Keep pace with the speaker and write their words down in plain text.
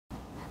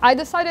I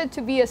decided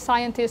to be a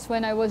scientist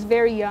when I was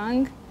very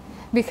young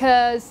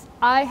because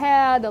I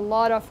had a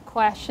lot of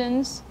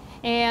questions,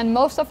 and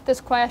most of these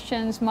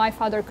questions my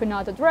father could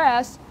not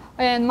address,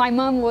 and my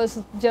mom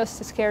was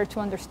just scared to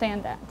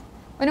understand that.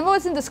 When I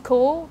was in the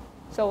school,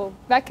 so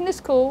back in the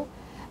school,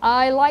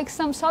 I liked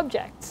some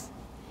subjects.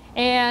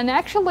 And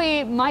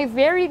actually, my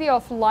variety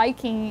of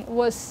liking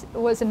was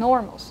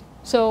enormous.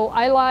 So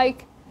I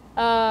like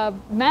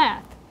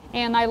math,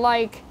 and I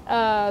like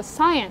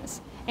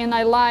science, and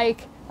I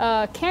like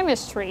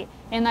chemistry,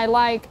 and I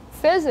like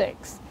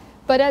physics.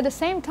 But at the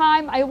same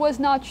time, I was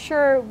not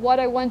sure what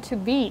I want to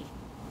be.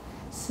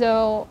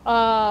 So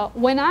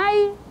when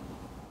I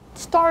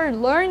started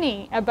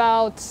learning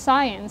about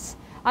science,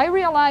 I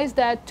realized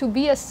that to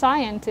be a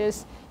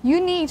scientist, you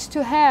need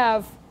to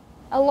have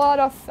a lot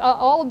of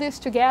all this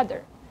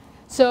together.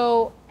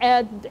 So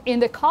in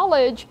the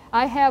college,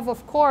 I have,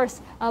 of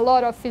course, a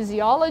lot of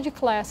physiology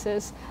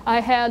classes. I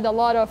had a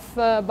lot of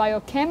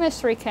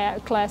biochemistry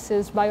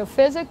classes,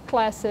 biophysics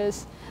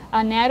classes,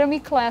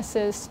 anatomy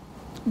classes.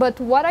 But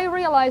what I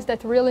realized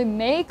that really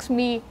makes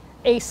me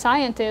a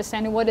scientist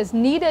and what is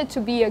needed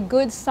to be a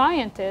good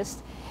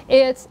scientist,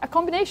 it's a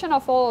combination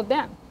of all of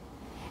them.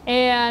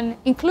 And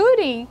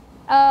including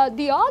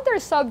the other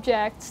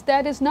subjects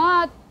that is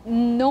not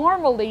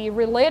normally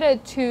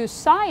related to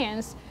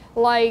science,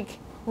 like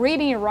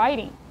reading and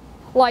writing,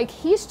 like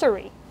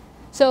history.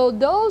 So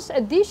those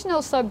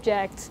additional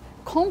subjects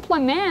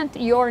complement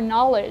your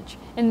knowledge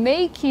and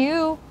make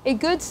you a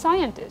good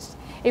scientist,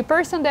 a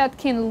person that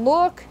can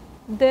look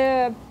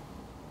the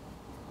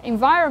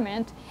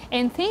environment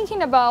and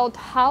thinking about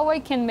how I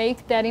can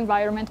make that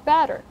environment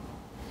better.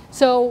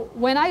 So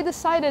when I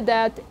decided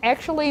that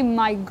actually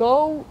my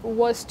goal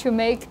was to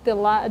make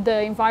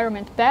the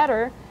environment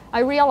better, I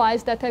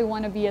realized that I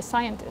want to be a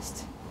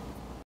scientist.